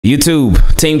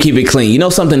YouTube, team, keep it clean. You know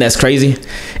something that's crazy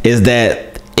is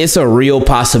that it's a real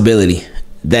possibility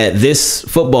that this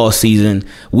football season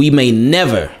we may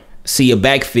never see a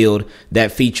backfield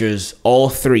that features all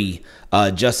three,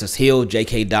 Justice Hill,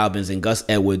 J.K. Dobbins, and Gus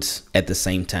Edwards at the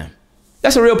same time.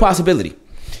 That's a real possibility.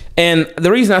 And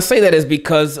the reason I say that is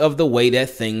because of the way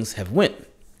that things have went.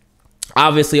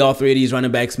 Obviously, all three of these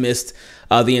running backs missed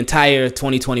the entire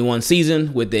 2021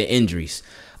 season with their injuries.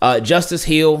 Justice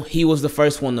Hill, he was the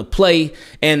first one to play.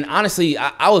 And honestly,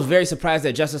 I was very surprised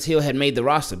that Justice Hill had made the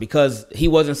roster because he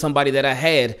wasn't somebody that I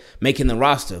had making the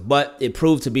roster. But it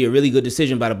proved to be a really good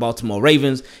decision by the Baltimore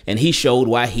Ravens, and he showed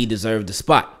why he deserved the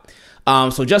spot.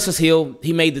 So Justice Hill,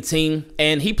 he made the team,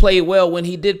 and he played well when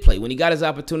he did play. When he got his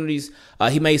opportunities,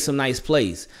 he made some nice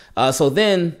plays. So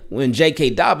then when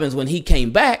J.K. Dobbins, when he came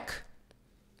back,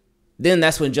 then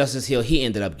that's when Justice Hill, he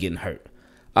ended up getting hurt.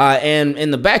 And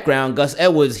in the background, Gus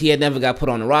Edwards, he had never got put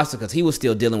on the roster because he was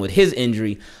still dealing with his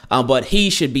injury. But he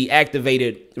should be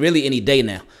activated really any day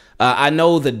now. I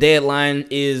know the deadline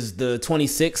is the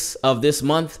 26th of this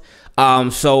month.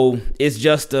 So it's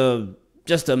just a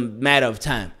matter of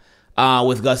time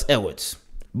with Gus Edwards.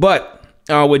 But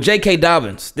with J.K.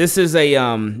 Dobbins, this is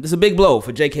a big blow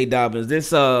for J.K. Dobbins.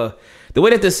 The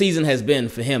way that the season has been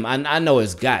for him, I know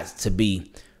it's got to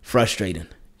be frustrating.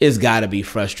 It's got to be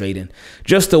frustrating.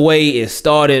 Just the way it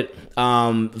started,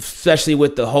 especially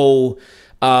with the whole,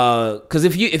 because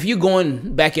if you're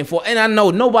going back and forth, and I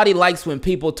know nobody likes when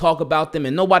people talk about them,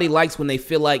 and nobody likes when they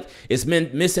feel like it's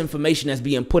misinformation that's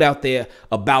being put out there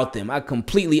about them. I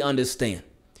completely understand.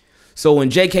 So when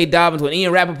J.K. Dobbins, when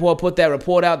Ian Rappaport put that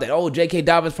report out that, oh, J.K.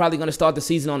 Dobbins probably going to start the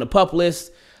season on the PUP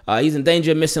list, he's in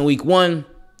danger of missing week 1.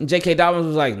 And J.K. Dobbins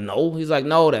was like, no. He's like,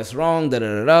 no, that's wrong,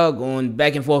 going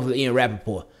back and forth with Ian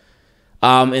Rappaport.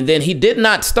 And then he did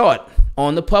not start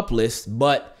on the PUP list,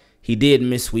 but he did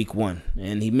miss week 1.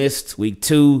 And he missed week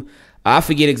 2. I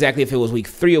forget exactly if it was week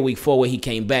 3 or week 4 where he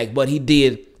came back, but he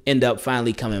did end up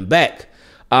finally coming back.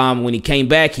 When he came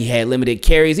back, he had limited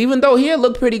carries, even though he had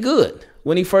looked pretty good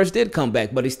when he first did come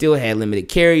back, but he still had limited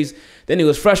carries. Then he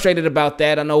was frustrated about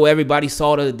that. I know everybody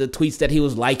saw the tweets that he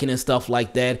was liking and stuff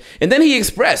like that. And then he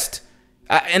expressed,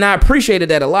 and I appreciated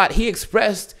that a lot, he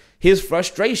expressed his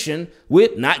frustration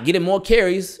with not getting more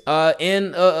carries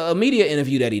in a media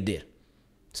interview that he did.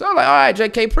 So I'm like, all right,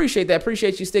 JK, appreciate that.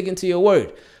 Appreciate you sticking to your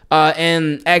word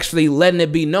and actually letting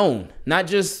it be known, not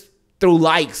just through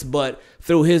likes, but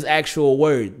through his actual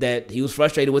word that he was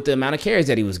frustrated with the amount of carries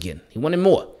that he was getting. He wanted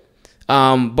more.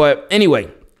 But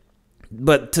anyway,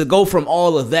 but to go from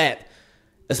all of that,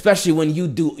 especially when you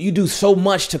do so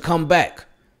much to come back.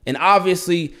 And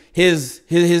obviously, his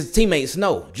teammates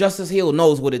know. Justice Hill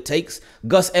knows what it takes.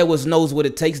 Gus Edwards knows what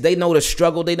it takes. They know the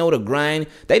struggle. They know the grind.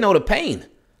 They know the pain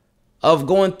of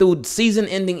going through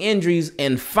season-ending injuries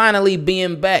and finally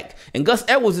being back. And Gus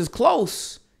Edwards is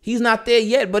close. He's not there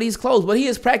yet, but he's close. But he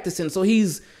is practicing, so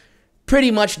he's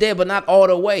pretty much there, but not all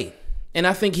the way. And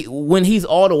I think when he's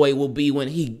all the way will be when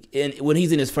he's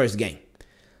in his first game.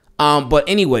 But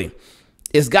anyway,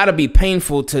 it's got to be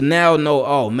painful to now know,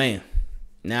 oh, man.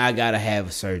 Now I got to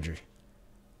have surgery.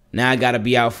 Now I got to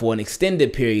be out for an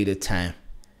extended period of time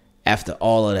after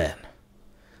all of that.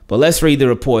 But let's read the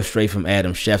report straight from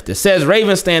Adam Schefter. It says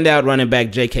Ravens standout running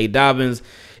back J.K. Dobbins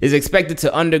is expected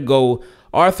to undergo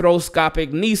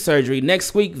arthroscopic knee surgery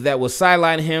next week that will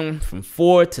sideline him from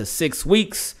 4 to 6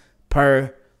 weeks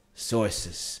per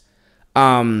sources.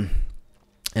 And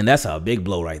that's a big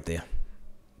blow right there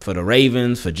for the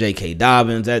Ravens, for J.K.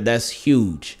 Dobbins. That's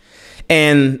huge.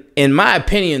 And in my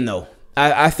opinion, though,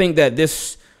 I think that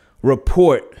this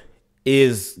report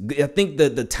I think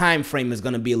that the time frame is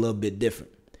going to be a little bit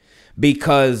different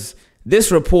because this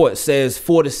report says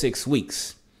 4 to 6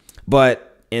 weeks.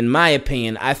 But in my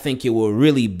opinion, I think it will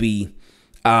really be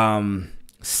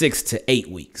 6 to 8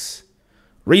 weeks.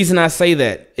 Reason I say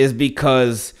that is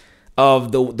because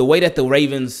of the way that the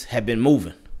Ravens have been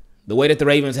moving, the way that the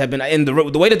Ravens have been, and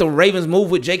the way that the Ravens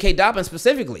move with J.K. Dobbins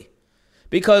specifically.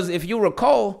 Because if you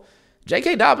recall,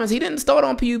 J.K. Dobbins, he didn't start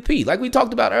on PUP. Like we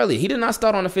talked about earlier, he did not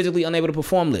start on the physically unable to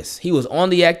perform list. He was on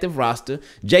the active roster.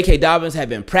 J.K. Dobbins had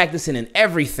been practicing and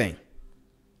everything.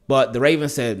 But the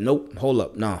Ravens said, nope, hold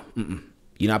up. No,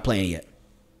 you're not playing yet.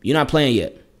 You're not playing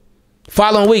yet.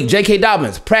 Following week, J.K.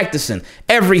 Dobbins practicing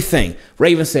everything.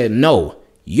 Ravens said, no,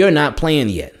 you're not playing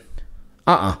yet.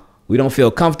 We don't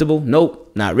feel comfortable.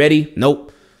 Nope, not ready.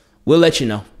 Nope, we'll let you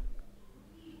know.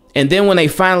 And then when they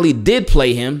finally did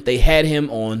play him, they had him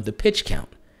on the pitch count.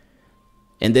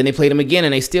 And then they played him again,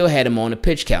 and they still had him on the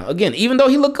pitch count. Again, even though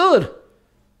he looked good,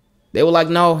 they were like,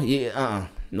 no,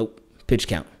 nope, pitch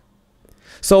count.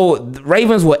 So the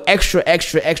Ravens were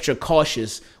extra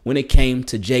cautious when it came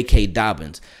to J.K.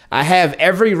 Dobbins. I have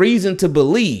every reason to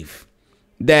believe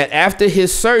that after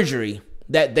his surgery,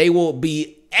 that they will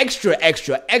be extra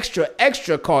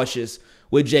cautious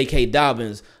with J.K.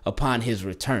 Dobbins upon his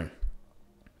return,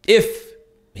 if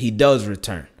he does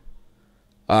return.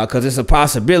 Because it's a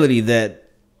possibility that,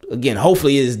 again,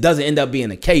 hopefully it doesn't end up being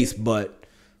the case, but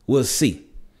we'll see.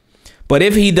 But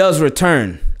if he does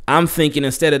return, I'm thinking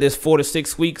instead of this 4 to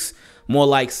 6 weeks, more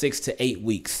like 6 to 8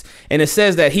 weeks. And it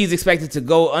says that he's expected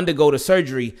to undergo the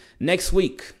surgery next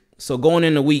week. So going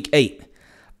into week 8.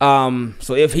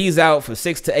 So if he's out for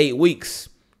 6 to 8 weeks,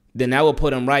 then that will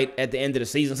put him right at the end of the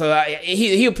season. So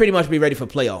he'll pretty much be ready for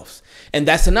playoffs. And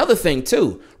that's another thing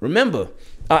too. Remember,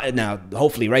 now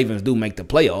hopefully Ravens do make the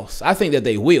playoffs. I think that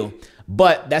they will.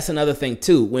 But that's another thing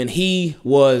too. When he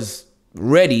was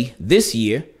ready this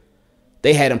year,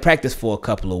 they had him practice for a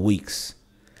couple of weeks.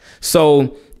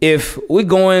 So if we're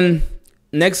going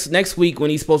next week when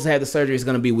he's supposed to have the surgery, is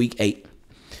going to be week 8.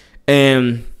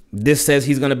 And this says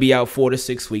he's going to be out 4 to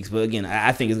 6 weeks. But again,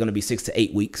 I think it's going to be 6 to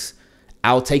 8 weeks.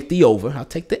 I'll take the over. I'll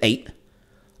take the 8.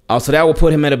 So that will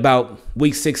put him at about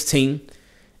week 16.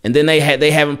 And then they have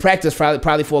him practice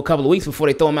probably for a couple of weeks before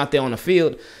they throw him out there on the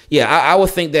field. Yeah, I would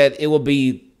think that it will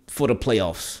be for the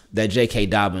playoffs that J.K.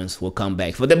 Dobbins will come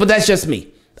back. But that's just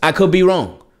me. I could be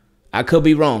wrong.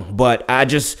 But I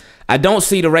don't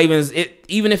see the Ravens,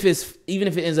 even if it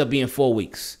ends up being 4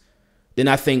 weeks, then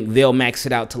I think they'll max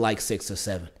it out to like 6 or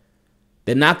 7.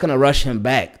 They're not going to rush him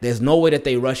back. There's no way that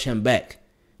they rush him back.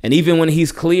 And even when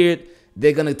he's cleared,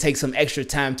 they're going to take some extra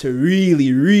time to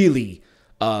really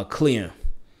clear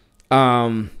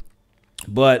him.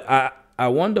 But I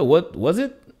wonder, what was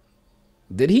it?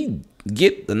 Did he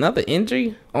get another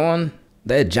injury on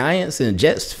that Giants and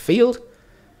Jets field?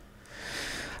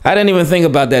 I didn't even think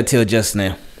about that till just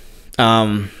now.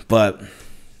 But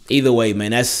either way,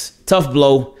 man, that's tough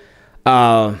blow.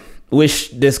 Wish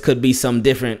this could be some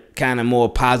different kind of more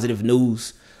positive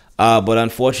news. But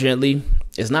unfortunately,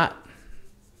 it's not.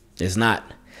 It's not.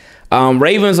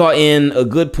 Ravens are in a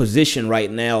good position right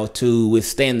now to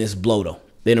withstand this blow, though.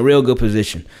 They're in a real good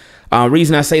position.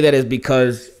 Reason I say that is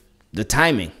because the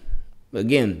timing.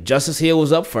 Again, Justice Hill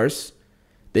was up first.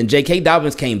 Then J.K.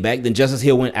 Dobbins came back. Then Justice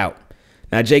Hill went out.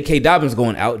 Now J.K. Dobbins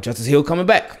going out. Justice Hill coming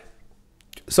back.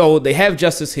 So they have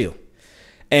Justice Hill.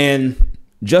 And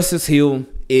Justice Hill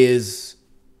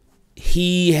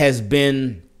he has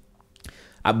been,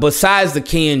 besides the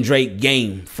Ken Drake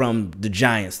game from the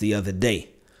Giants the other day,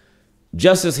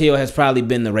 Justice Hill has probably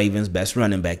been the Ravens' best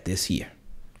running back this year.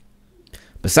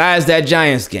 Besides that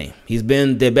Giants game, he's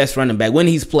been their best running back when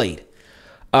he's played.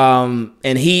 And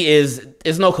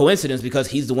it's no coincidence because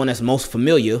he's the one that's most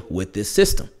familiar with this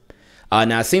system.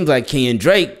 Now, it seems like Ken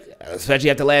Drake, especially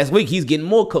after last week, he's getting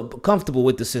more comfortable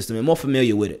with the system and more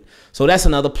familiar with it. So that's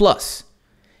another plus.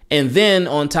 And then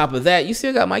on top of that, you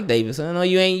still got Mike Davis. I know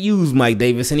you ain't used Mike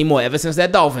Davis anymore ever since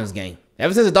that Dolphins game.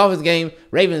 Ever since the Dolphins game,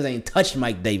 Ravens ain't touched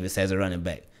Mike Davis as a running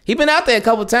back. He been out there a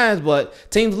couple times, but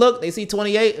teams look, they see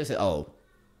 28, they say, oh,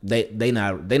 they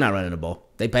not running the ball.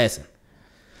 They passing.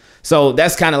 So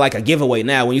that's kind of like a giveaway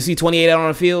now. When you see 28 out on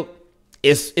the field,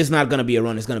 it's not going to be a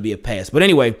run. It's going to be a pass. But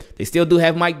anyway, they still do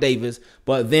have Mike Davis.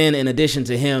 But then in addition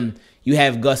to him, you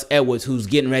have Gus Edwards, who's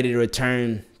getting ready to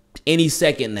return any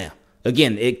second now.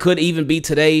 Again, it could even be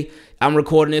today. I'm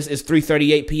recording this. It's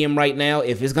 3:38 p.m. right now.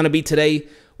 If it's going to be today,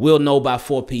 we'll know by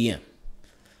 4 p.m.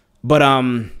 But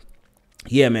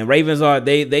yeah, man, Ravens are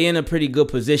they in a pretty good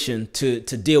position to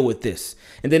deal with this.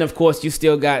 And then, of course, you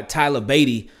still got Tyler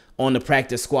Beatty on the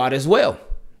practice squad as well.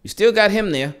 You still got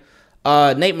him there.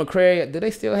 Nate McCrary, do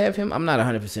they still have him? I'm not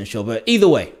 100% sure. But either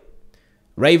way,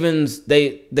 Ravens,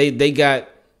 they got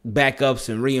backups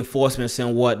and reinforcements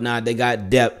and whatnot. They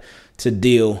got depth to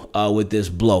deal with this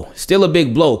blow. Still a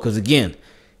big blow because, again,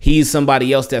 he's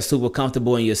somebody else that's super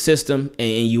comfortable in your system.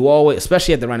 And you always,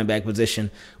 especially at the running back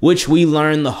position, which we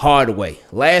learned the hard way.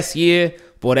 Last year,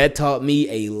 boy, that taught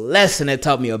me a lesson. That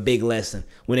taught me a big lesson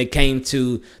when it came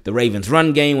to the Ravens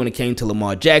run game, when it came to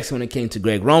Lamar Jackson, when it came to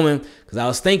Greg Roman. Because I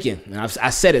was thinking, and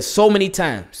I said it so many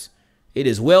times. It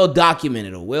is well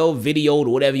documented or well videoed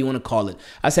or whatever you want to call it.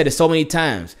 I said it so many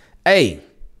times. Hey,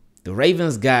 the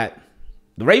Ravens are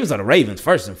the Ravens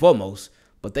first and foremost,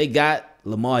 but they got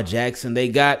Lamar Jackson. They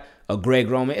got a Greg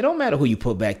Roman. It don't matter who you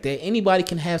put back there. Anybody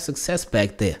can have success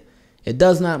back there. It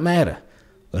does not matter.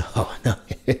 But oh no,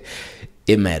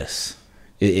 it matters.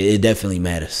 It definitely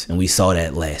matters, and we saw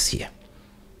that last year.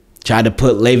 Tried to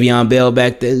put Le'Veon Bell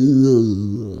back there.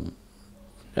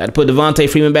 Tried to put Devontae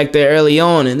Freeman back there early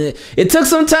on, and it took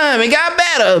some time. It got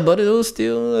better, but it was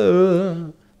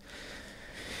still.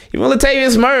 even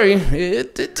Latavius Murray,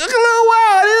 it took a little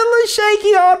while. It was a little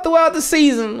shaky all throughout the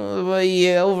season. But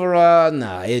yeah, overall,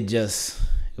 nah, it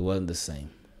wasn't the same.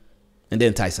 And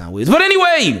then Tyson Williams. But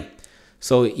anyway,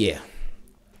 so yeah.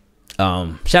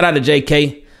 Shout out to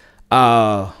JK.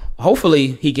 Hopefully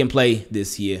he can play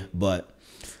this year. But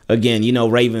again,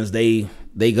 Ravens, they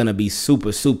gonna be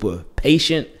super, super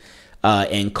patient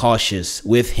and cautious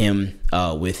with him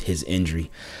with his injury.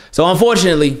 So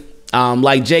unfortunately,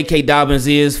 like J.K. Dobbins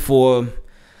is for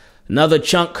another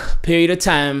chunk period of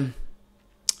time,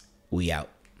 we out.